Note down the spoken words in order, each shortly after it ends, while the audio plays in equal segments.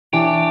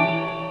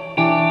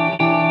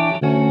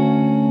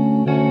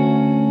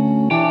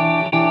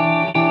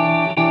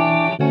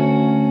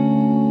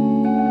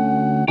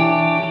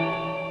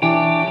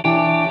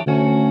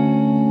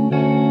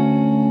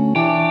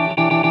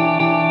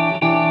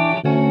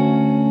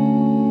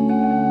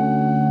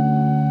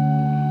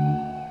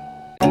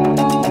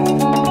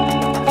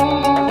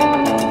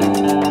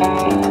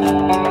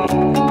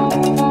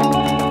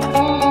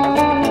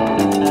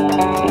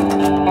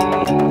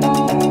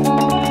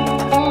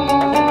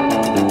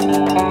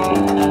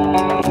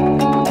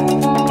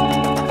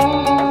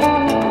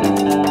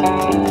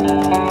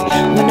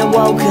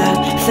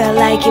Felt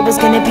like it was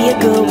gonna be a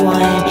good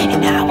one,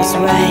 and I was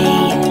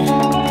right,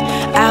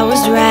 I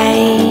was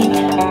right.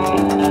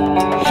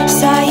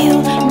 Saw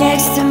you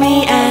next to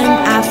me and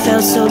I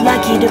felt so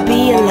lucky to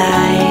be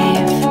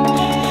alive,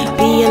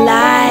 be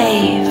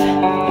alive.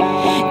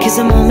 Cause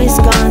a moment's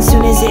gone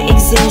soon as it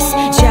exists.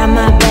 Try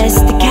my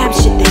best to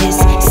capture this,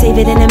 save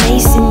it in a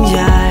mason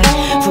jar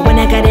for when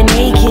I got an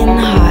aching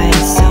heart.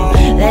 So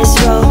let's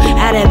roll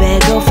out of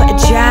bed, go for a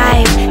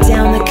drive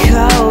down the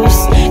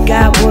coast.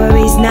 Got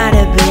worries, not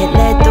a bit,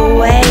 let the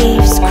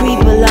waves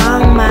creep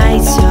along my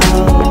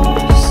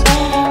toes.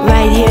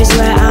 Right here's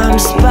where I'm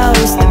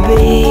supposed to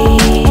be,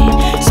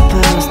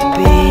 supposed to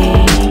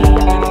be.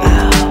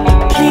 Oh,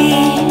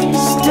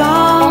 please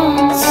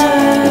don't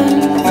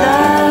turn the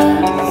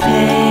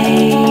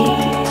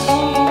page.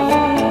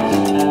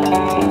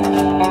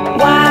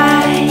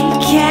 Why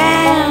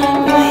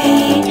can't we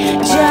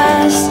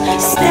just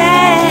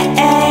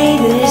stay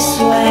this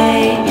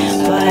way?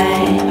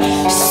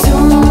 But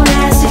soon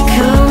as it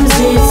comes,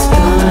 it's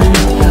gone,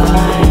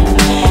 gone.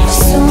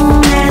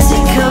 Soon as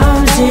it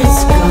comes,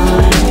 it's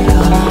gone,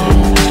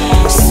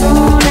 gone.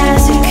 Soon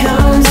as it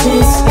comes,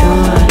 it's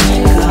gone,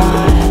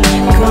 gone,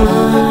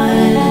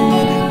 gone.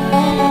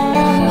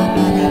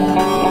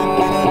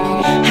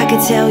 I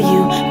could tell you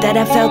that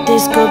I felt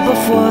this good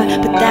before,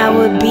 but that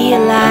would be a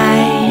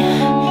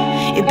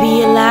lie, it'd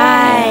be a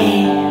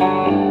lie.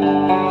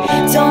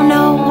 Don't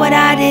know what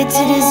I did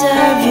to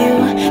deserve you,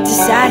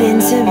 deciding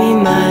to be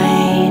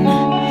mine.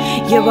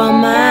 You're all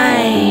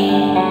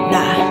mine.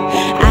 Nah,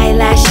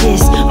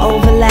 eyelashes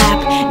overlap.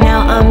 Now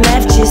I'm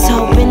left just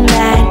hoping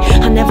that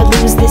I'll never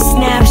lose this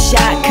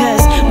snapshot.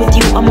 Cause with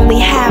you I'm only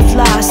half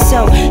lost.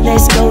 So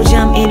let's go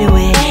jump into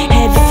it,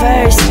 head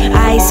first,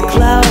 eyes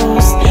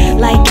closed,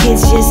 like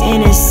kids just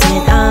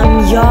innocent.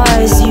 I'm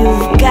yours,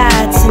 you've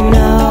got to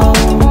know.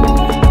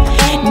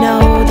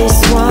 No, this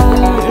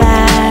won't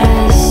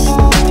last,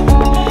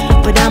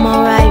 but I'm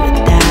alright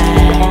with that.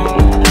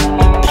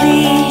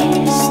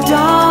 Please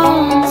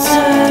don't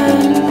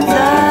turn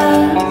the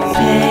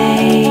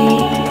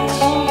page.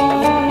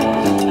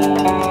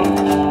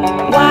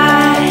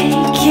 Why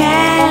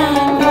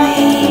can't we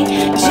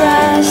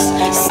just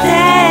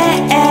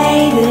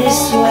stay this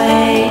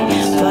way?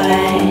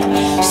 But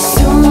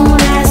soon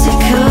as it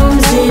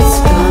comes, it's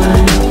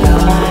gone,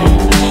 gone.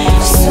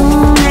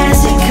 Soon as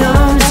it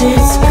comes,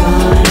 it's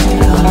gone,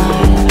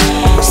 gone.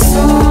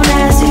 Soon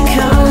as it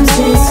comes,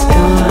 it's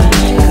gone,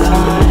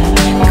 gone,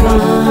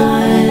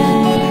 gone.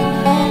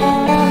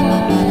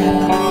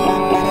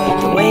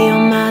 The way your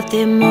mouth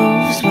it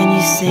moves when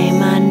you say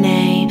my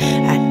name,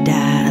 I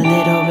die a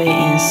little bit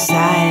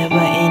inside,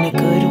 but in a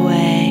good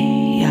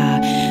way, yeah.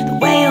 The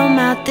way your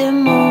mouth it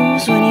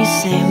moves when you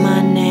say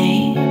my name.